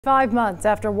5 months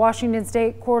after Washington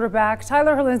State quarterback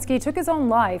Tyler Hilinski took his own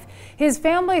life, his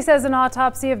family says an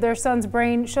autopsy of their son's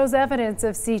brain shows evidence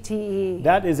of CTE.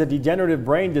 That is a degenerative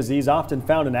brain disease often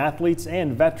found in athletes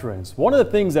and veterans. One of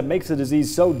the things that makes the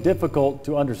disease so difficult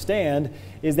to understand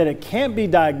is that it can't be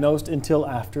diagnosed until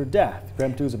after death.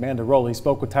 KREM 2's Amanda Rowley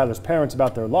spoke with Tyler's parents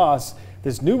about their loss,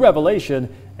 this new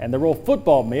revelation, and the role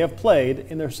football may have played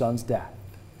in their son's death.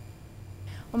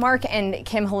 Mark and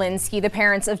Kim Hilinski, the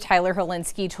parents of Tyler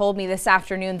Hilinski, told me this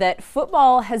afternoon that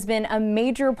football has been a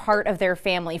major part of their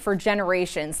family for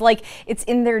generations, like it's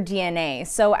in their DNA.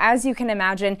 So as you can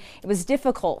imagine, it was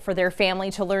difficult for their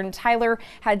family to learn Tyler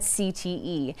had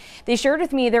CTE. They shared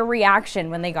with me their reaction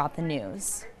when they got the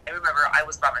news. I remember I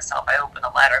was by myself. I opened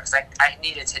the letter because I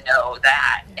needed to know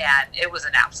that, and it was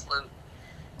an absolute,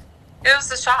 it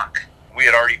was a shock. We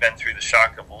had already been through the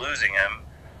shock of losing him,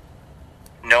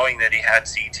 knowing that he had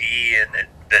CTE and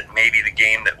that maybe the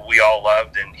game that we all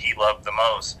loved and he loved the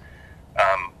most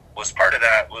was part of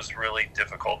that was really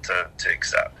difficult to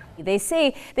accept. They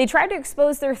say they tried to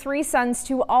expose their 3 sons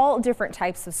to all different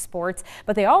types of sports,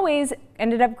 but they always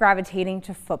ended up gravitating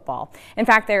to football. In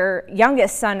fact, their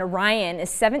youngest son, Ryan, is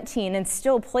 17 and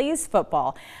still plays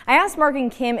football. I asked Mark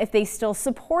and Kim if they still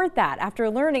support that after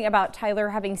learning about Tyler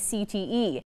having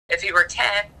CTE. If he were 10,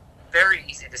 very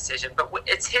easy decision, but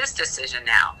it's his decision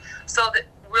now. So that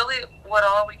really what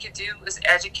all we could do is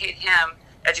educate him,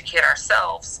 educate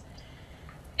ourselves,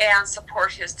 and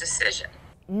support his decision.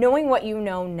 Knowing what you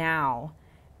know now,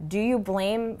 do you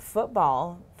blame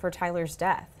football for Tyler's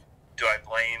death? Do I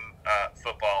blame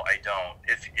football? I don't.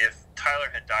 If Tyler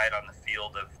had died on the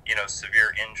field of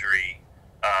severe injury,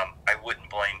 I wouldn't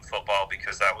blame football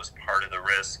because that was part of the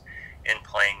risk in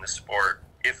playing the sport.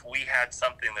 If we had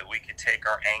something that we could take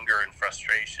our anger and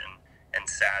frustration and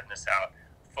sadness out,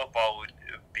 football would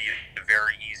be a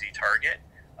very easy target,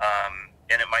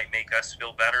 and it might make us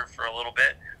feel better for a little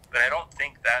bit. But I don't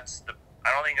think that's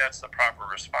the proper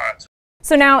response.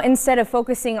 So now, instead of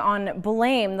focusing on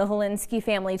blame, the Hilinski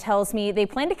family tells me they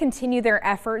plan to continue their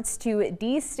efforts to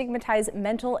destigmatize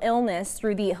mental illness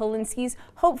through the Hilinski's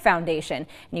Hope Foundation.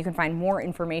 And you can find more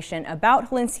information about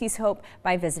Hilinski's Hope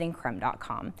by visiting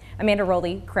KREM.com. Amanda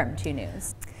Rowley, KREM 2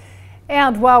 News.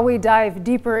 And while we dive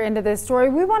deeper into this story,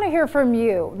 we want to hear from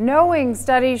you. Knowing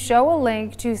studies show a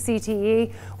link to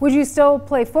CTE, would you still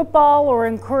play football or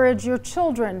encourage your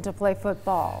children to play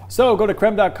football? So go to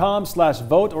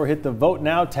KREM.com/vote or hit the Vote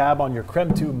Now tab on your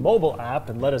KREM 2 mobile app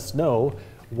and let us know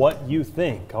what you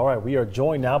think. All right, we are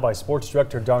joined now by Sports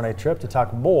Director Darnay Tripp to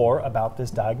talk more about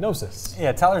this diagnosis.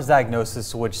 Yeah, Tyler's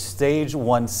diagnosis was stage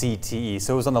 1 CTE,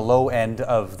 so it was on the low end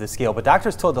of the scale. But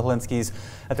doctors told the Hilinskis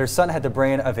that their son had the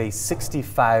brain of a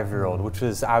 65-year-old, which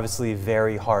was obviously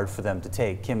very hard for them to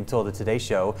take. Kim told the Today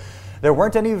Show there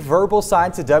weren't any verbal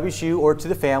signs to WSU or to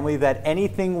the family that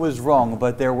anything was wrong,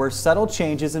 but there were subtle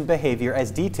changes in behavior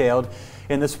as detailed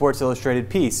in the Sports Illustrated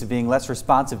piece, being less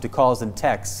responsive to calls and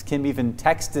texts. Kim even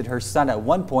texted her son at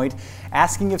one point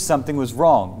asking if something was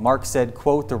wrong. Mark said,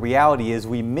 quote, "The reality is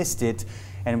we missed it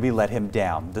and we let him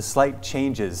down." The slight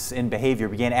changes in behavior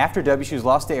began after WSU's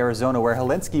loss to Arizona, where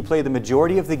Hilinski played the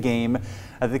majority of the game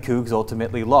the Cougs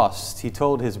ultimately lost. He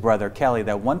told his brother Kelly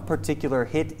that one particular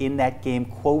hit in that game,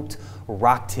 quote,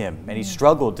 rocked him, and he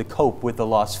struggled to cope with the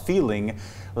loss, feeling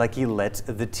like he let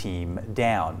the team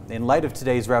down. In light of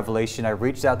today's revelation, I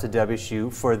reached out to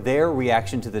WSU for their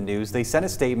reaction to the news. They sent a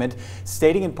statement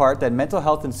stating in part that mental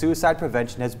health and suicide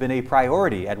prevention has been a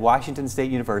priority at Washington State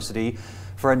University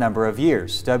for a number of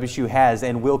years. WSU has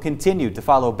and will continue to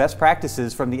follow best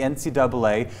practices from the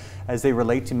NCAA as they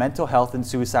relate to mental health and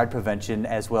suicide prevention,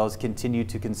 as well as continue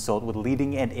to consult with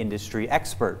leading and industry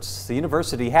experts. The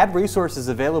university had resources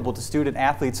available to student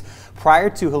athletes prior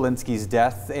to Hilinski's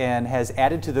death and has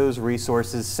added to those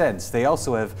resources since. They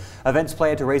also have events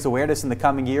planned to raise awareness in the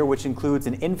coming year, which includes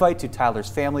an invite to Tyler's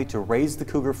family to raise the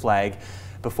Cougar flag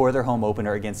before their home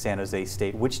opener against San Jose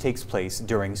State, which takes place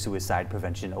during Suicide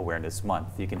Prevention Awareness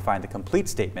Month. You can find the complete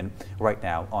statement right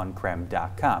now on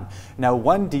KREM.com. Now,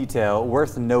 one detail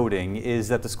worth noting is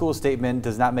that the school statement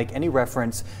does not make any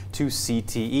reference to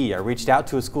CTE. I reached out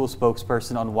to a school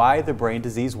spokesperson on why the brain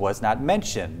disease was not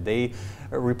mentioned. They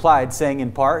replied saying,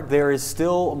 in part, there is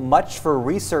still much for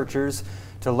researchers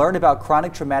to learn about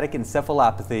chronic traumatic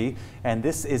encephalopathy, and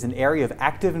this is an area of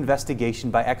active investigation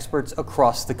by experts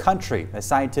across the country. As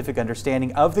scientific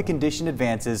understanding of the condition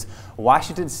advances,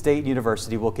 Washington State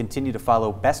University will continue to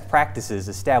follow best practices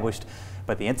established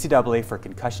by the NCAA for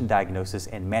concussion diagnosis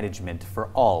and management for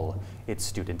all its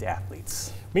student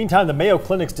athletes. Meantime, the Mayo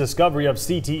Clinic's discovery of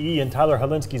CTE in Tyler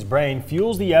Hilinski's brain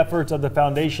fuels the efforts of the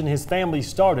foundation his family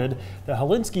started, the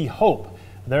Hilinski Hope.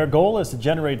 Their goal is to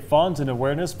generate funds and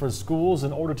awareness for schools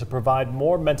in order to provide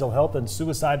more mental health and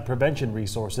suicide prevention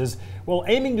resources, while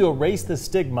aiming to erase the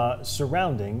stigma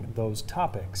surrounding those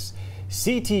topics.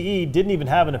 CTE didn't even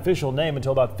have an official name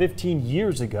until about 15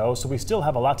 years ago, so we still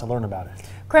have a lot to learn about it.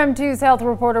 KREM 2's health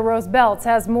reporter Rose Belts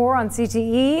has more on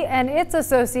CTE and its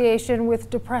association with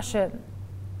depression.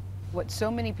 What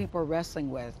so many people are wrestling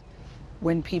with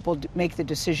when people make the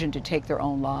decision to take their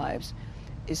own lives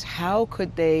is how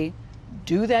could they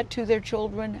do that to their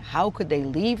children? How could they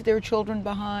leave their children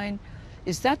behind?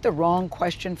 Is that the wrong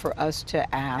question for us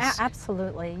to ask?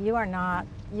 Absolutely. You are not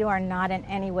in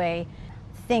any way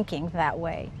thinking that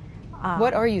way.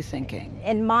 What are you thinking?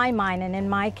 In my mind and in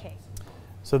my case.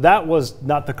 So that was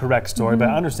not the correct story, but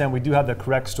I understand we do have the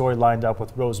correct story lined up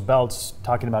with Rose Belts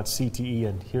talking about CTE,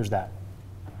 and here's that.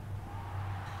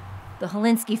 The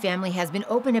Hilinski family has been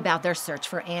open about their search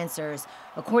for answers.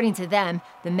 According to them,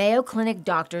 the Mayo Clinic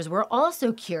doctors were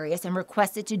also curious and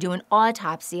requested to do an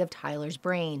autopsy of Tyler's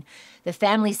brain. The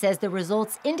family says the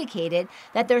results indicated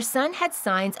that their son had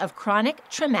signs of chronic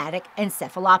traumatic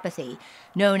encephalopathy,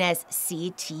 known as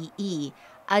CTE,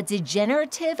 a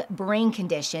degenerative brain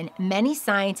condition many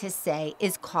scientists say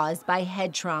is caused by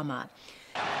head trauma.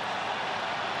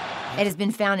 It has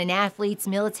been found in athletes,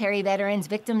 military veterans,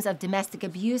 victims of domestic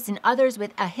abuse, and others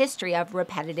with a history of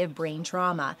repetitive brain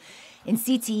trauma. In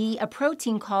CTE, a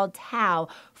protein called tau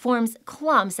forms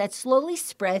clumps that slowly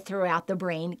spread throughout the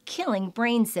brain, killing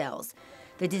brain cells.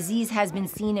 The disease has been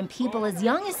seen in people as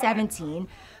young as 17,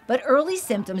 but early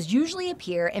symptoms usually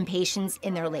appear in patients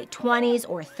in their late 20s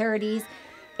or 30s.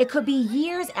 It could be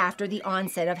years after the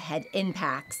onset of head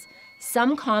impacts.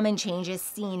 Some common changes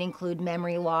seen include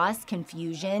memory loss,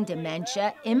 confusion,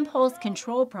 dementia, impulse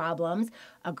control problems,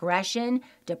 aggression,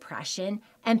 depression,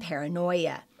 and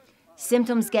paranoia.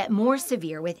 Symptoms get more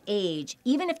severe with age,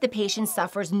 even if the patient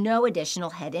suffers no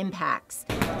additional head impacts.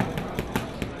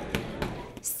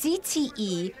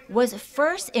 CTE was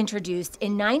first introduced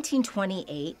in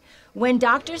 1928 when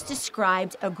doctors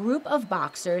described a group of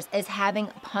boxers as having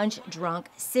punch-drunk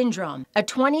syndrome. A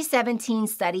 2017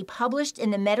 study published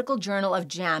in the medical journal of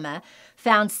JAMA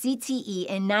found CTE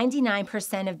in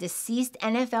 99% of deceased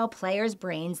NFL players'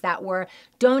 brains that were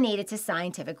donated to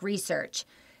scientific research.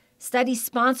 Studies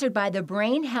sponsored by the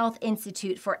Brain Health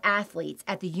Institute for Athletes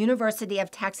at the University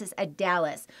of Texas at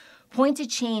Dallas point to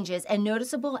changes and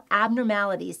noticeable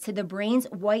abnormalities to the brain's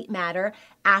white matter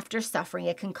after suffering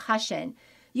a concussion.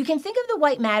 You can think of the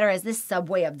white matter as the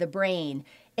subway of the brain.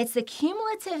 It's the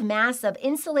cumulative mass of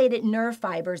insulated nerve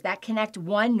fibers that connect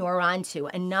one neuron to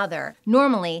another.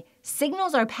 Normally,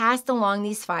 signals are passed along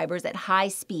these fibers at high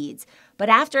speeds, but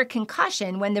after a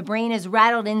concussion, when the brain is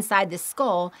rattled inside the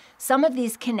skull, some of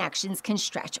these connections can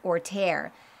stretch or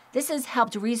tear. This has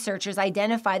helped researchers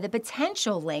identify the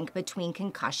potential link between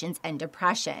concussions and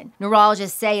depression.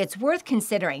 Neurologists say it's worth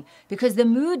considering because the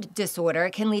mood disorder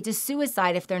can lead to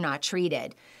suicide if they're not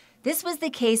treated. This was the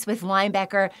case with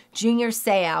linebacker Junior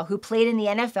Seau, who played in the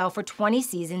NFL for 20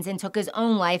 seasons and took his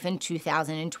own life in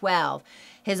 2012.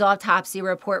 His autopsy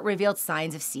report revealed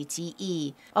signs of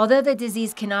CTE. Although the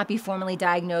disease cannot be formally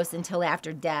diagnosed until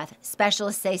after death,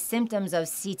 specialists say symptoms of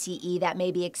CTE that may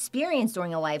be experienced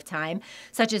during a lifetime,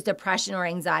 such as depression or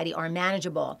anxiety, are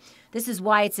manageable. This is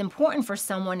why it's important for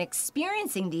someone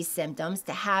experiencing these symptoms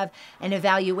to have an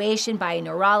evaluation by a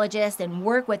neurologist and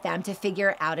work with them to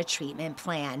figure out a treatment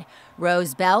plan.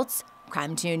 Rose Belts,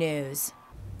 KREM 2 News.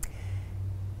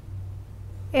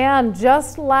 And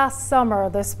just last summer,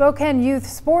 the Spokane Youth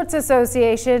Sports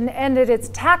Association ended its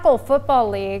tackle football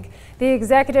league. The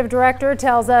executive director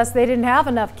tells us they didn't have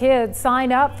enough kids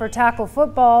sign up for tackle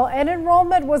football, and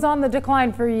enrollment was on the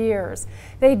decline for years.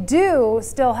 They do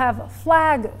still have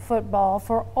flag football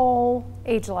for all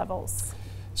age levels.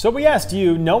 So we asked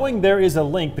you, knowing there is a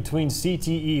link between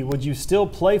CTE, would you still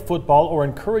play football or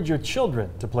encourage your children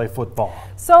to play football?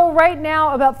 So right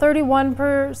now, about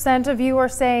 31% of you are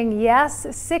saying yes,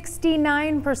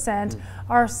 69%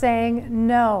 are saying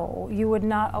no, you would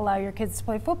not allow your kids to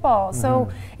play football.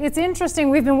 So it's interesting,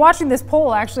 we've been watching this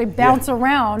poll actually bounce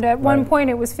around. At one point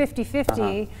it was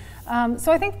 50-50.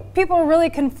 So I think people are really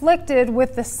conflicted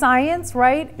with the science,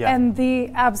 right? And the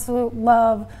absolute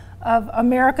love of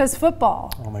America's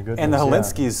football. Oh my goodness. And the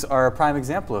Hilinskis are a prime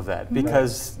example of that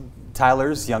because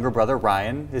Tyler's younger brother,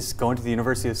 Ryan, is going to the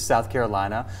University of South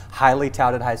Carolina, highly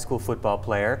touted high school football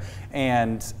player.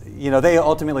 And, you know, they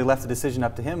ultimately left the decision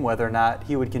up to him whether or not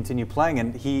he would continue playing.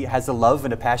 And he has a love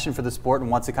and a passion for the sport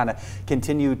and wants to kind of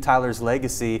continue Tyler's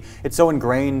legacy. It's so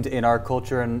ingrained in our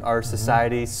culture and our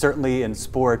society, certainly in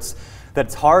sports, that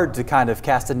it's hard to kind of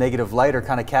cast a negative light or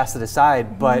kind of cast it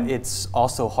aside, but it's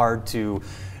also hard to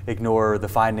ignore the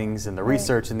findings and the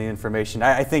research and the information.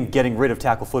 I think getting rid of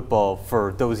tackle football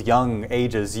for those young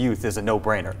ages, youth, is a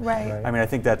no-brainer. Right. I mean, I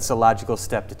think that's a logical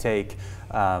step to take.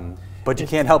 But you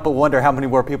can't help but wonder how many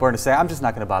more people are going to say, I'm just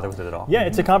not going to bother with it at all. Yeah,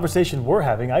 it's a conversation we're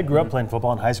having. I grew up playing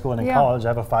football in high school and in college. I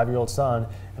have a 5-year-old son,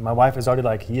 and my wife is already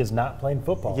like, he is not playing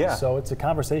football. Yeah. So it's a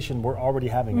conversation we're already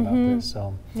having about this.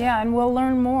 So yeah, and we'll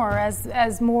learn more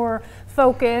as more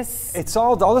focus. It's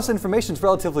all this information is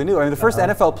relatively new. I mean, the first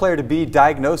NFL player to be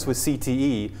diagnosed with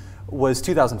CTE was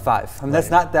 2005. I mean, that's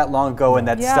not that long ago, and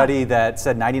that study that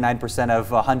said 99%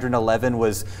 of 111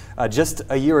 was just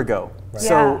a year ago. Right.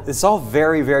 So it's all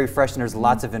very, very fresh, and there's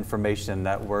lots of information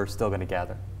that we're still going to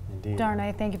gather. Indeed.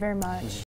 Darnay, thank you very much.